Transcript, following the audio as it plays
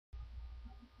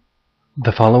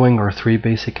The following are three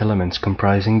basic elements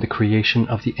comprising the creation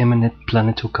of the immanent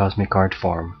planetocosmic art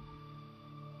form.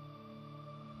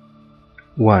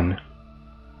 1.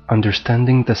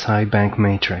 Understanding the psi bank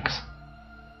matrix.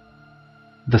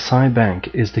 The psi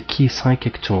bank is the key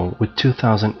psychic tool with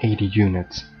 2080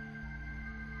 units.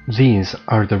 These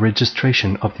are the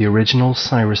registration of the original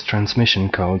Cyrus transmission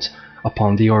codes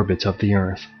upon the orbit of the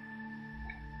Earth.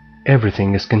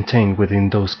 Everything is contained within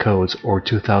those codes, or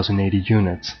 2080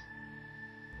 units.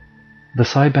 The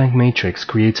psi bank matrix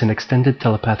creates an extended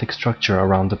telepathic structure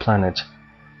around the planet,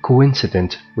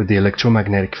 coincident with the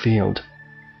electromagnetic field.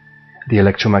 The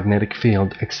electromagnetic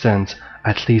field extends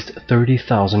at least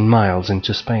 30,000 miles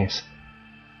into space.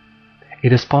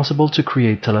 It is possible to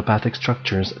create telepathic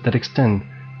structures that extend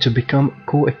to become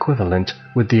co-equivalent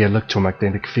with the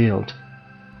electromagnetic field.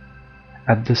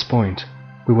 At this point,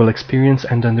 we will experience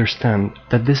and understand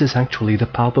that this is actually the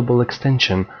palpable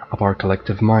extension of our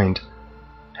collective mind,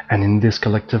 and in this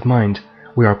collective mind,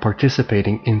 we are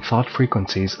participating in thought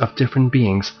frequencies of different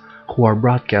beings who are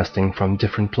broadcasting from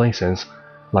different places,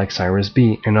 like Cyrus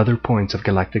B and other points of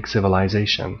galactic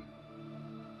civilization.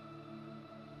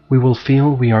 We will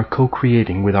feel we are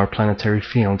co-creating with our planetary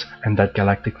fields and that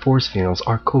galactic force fields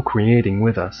are co-creating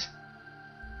with us.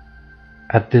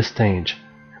 At this stage,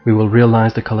 we will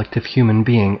realize the collective human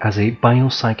being as a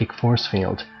biopsychic force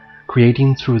field,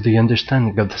 creating through the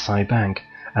understanding of the psi bank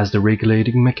as the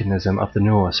regulating mechanism of the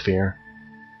noosphere.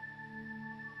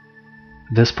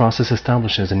 This process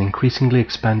establishes an increasingly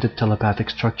expanded telepathic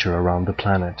structure around the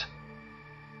planet.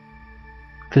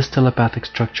 This telepathic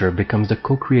structure becomes the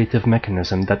co-creative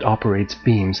mechanism that operates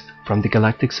beams from the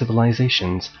galactic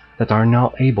civilizations that are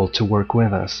now able to work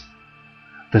with us.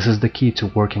 This is the key to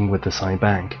working with the psi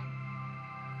bank.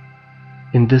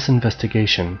 In this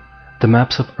investigation, the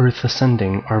maps of Earth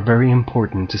ascending are very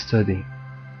important to study.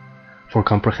 For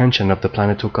comprehension of the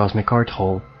planetocosmic art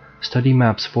whole, study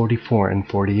maps 44 and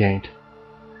 48.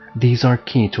 These are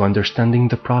key to understanding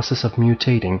the process of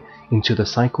mutating into the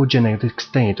psychogenetic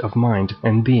state of mind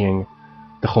and being,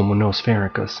 the Homo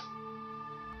Nosfericus.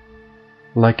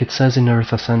 Like it says in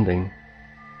Earth Ascending,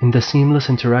 in the seamless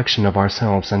interaction of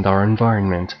ourselves and our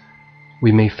environment,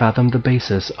 we may fathom the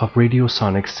basis of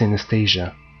radiosonic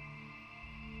synesthesia.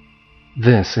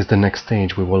 This is the next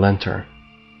stage we will enter.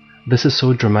 This is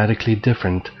so dramatically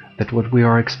different than what we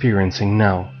are experiencing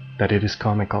now that it is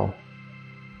comical.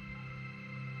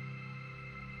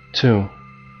 2.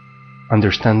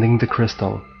 Understanding the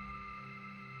crystal.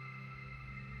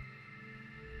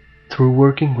 Through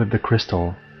working with the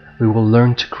crystal, we will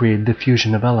learn to create the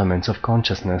fusion of elements of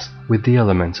consciousness with the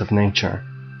elements of nature.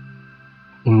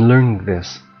 In learning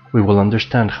this, we will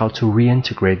understand how to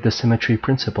reintegrate the symmetry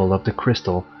principle of the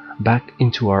crystal back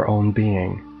into our own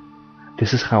being.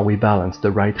 This is how we balance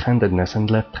the right-handedness and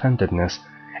left-handedness,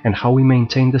 and how we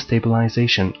maintain the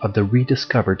stabilization of the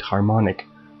rediscovered harmonic,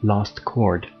 lost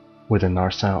chord within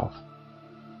ourselves.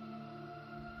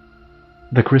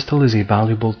 The crystal is a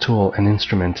valuable tool and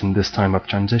instrument in this time of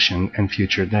transition and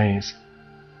future days.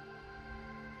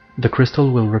 The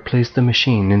crystal will replace the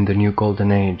machine in the new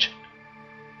golden age.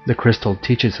 The crystal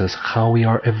teaches us how we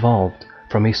are evolved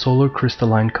from a solar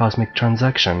crystalline cosmic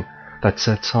transaction that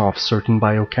sets off certain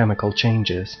biochemical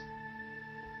changes.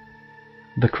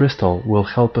 The crystal will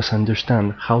help us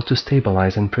understand how to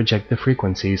stabilize and project the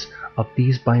frequencies of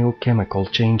these biochemical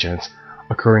changes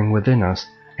occurring within us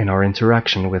in our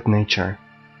interaction with nature.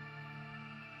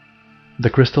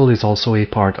 The crystal is also a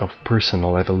part of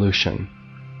personal evolution.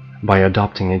 By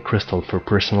adopting a crystal for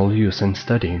personal use and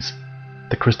studies,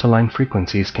 the crystalline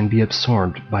frequencies can be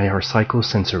absorbed by our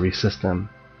psychosensory system.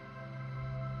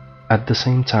 At the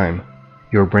same time,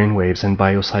 your brainwaves and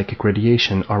biopsychic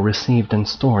radiation are received and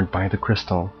stored by the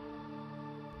crystal.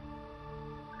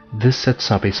 This sets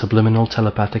up a subliminal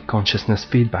telepathic consciousness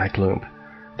feedback loop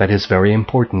that is very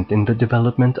important in the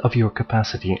development of your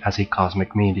capacity as a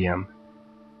cosmic medium.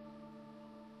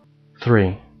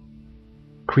 3.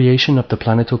 Creation of the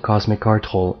planetocosmic art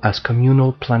whole as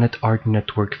communal planet art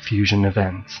network fusion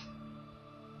events.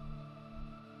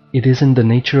 It is in the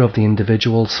nature of the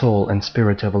individual soul and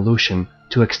spirit evolution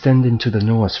to extend into the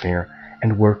noosphere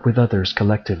and work with others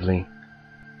collectively.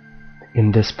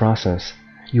 In this process,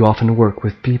 you often work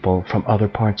with people from other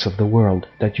parts of the world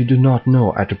that you do not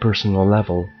know at a personal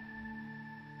level.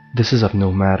 This is of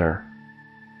no matter.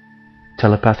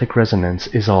 Telepathic resonance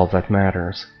is all that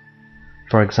matters.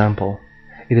 For example,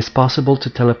 it is possible to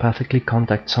telepathically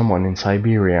contact someone in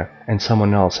Siberia and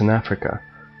someone else in Africa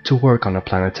to work on a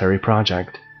planetary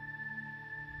project.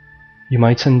 You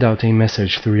might send out a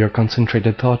message through your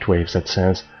concentrated thought waves that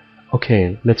says,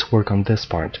 "Okay, let's work on this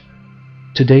part."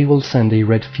 Today we'll send a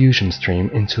red fusion stream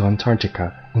into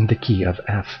Antarctica in the key of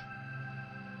F.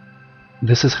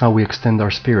 This is how we extend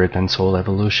our spirit and soul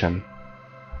evolution.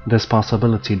 This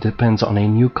possibility depends on a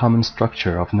new common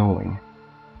structure of knowing.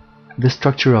 This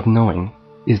structure of knowing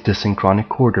is the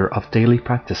synchronic order of daily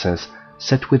practices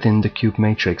set within the cube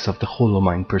matrix of the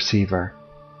holomind perceiver.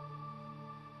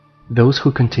 Those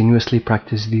who continuously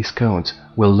practice these codes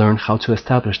will learn how to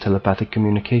establish telepathic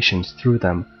communications through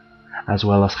them, as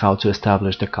well as how to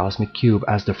establish the cosmic cube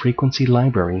as the frequency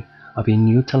library of a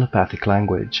new telepathic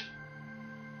language.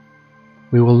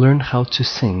 We will learn how to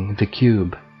sing the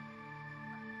cube.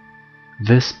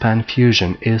 This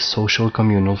pan-fusion is social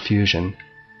communal fusion.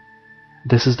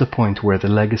 This is the point where the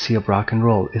legacy of rock and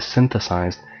roll is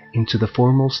synthesized into the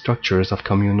formal structures of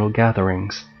communal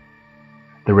gatherings,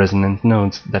 the resonant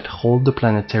nodes that hold the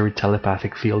planetary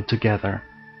telepathic field together.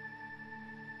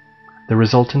 The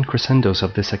resultant crescendos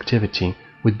of this activity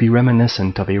would be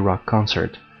reminiscent of a rock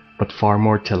concert, but far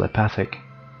more telepathic.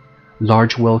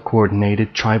 Large,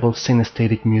 well-coordinated tribal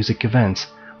synesthetic music events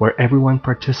where everyone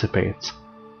participates.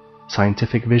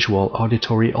 Scientific, visual,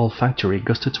 auditory, olfactory,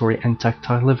 gustatory, and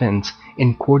tactile events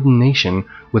in coordination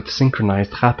with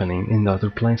synchronized happening in other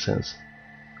places.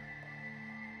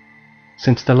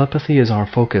 Since telepathy is our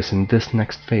focus in this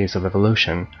next phase of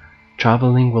evolution,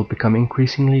 traveling will become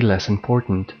increasingly less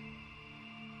important.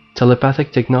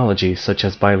 Telepathic technologies such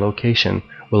as bilocation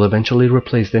will eventually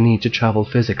replace the need to travel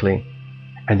physically,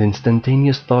 and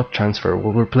instantaneous thought transfer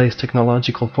will replace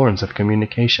technological forms of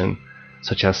communication,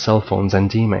 such as cell phones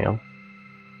and email.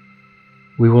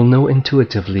 We will know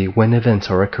intuitively when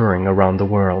events are occurring around the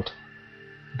world.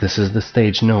 This is the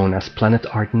stage known as Planet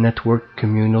Art Network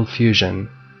Communal Fusion.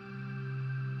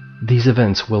 These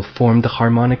events will form the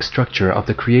harmonic structure of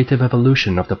the creative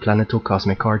evolution of the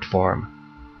planetocosmic art form.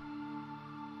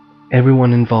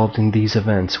 Everyone involved in these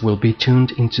events will be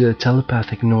tuned into the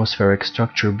telepathic noospheric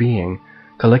structure being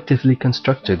collectively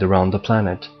constructed around the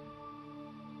planet.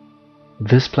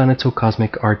 This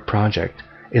planetocosmic art project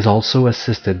is also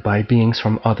assisted by beings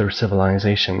from other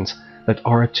civilizations that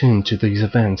are attuned to these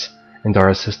events and are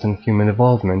assisting human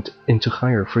evolvement into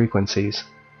higher frequencies.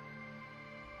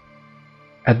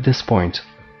 At this point,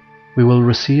 we will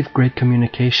receive great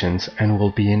communications and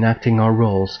will be enacting our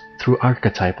roles through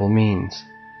archetypal means.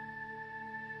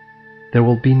 There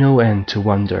will be no end to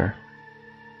wonder.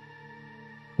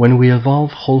 When we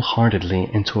evolve wholeheartedly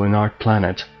into an art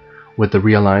planet, with the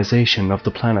realization of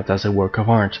the planet as a work of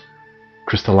art,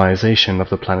 crystallization of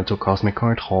the planetocosmic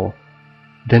art whole,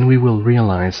 then we will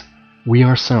realize we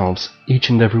ourselves, each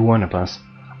and every one of us,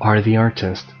 are the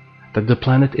artist that the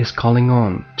planet is calling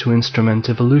on to instrument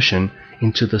evolution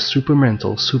into the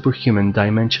supermental, superhuman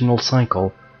dimensional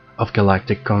cycle of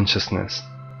galactic consciousness.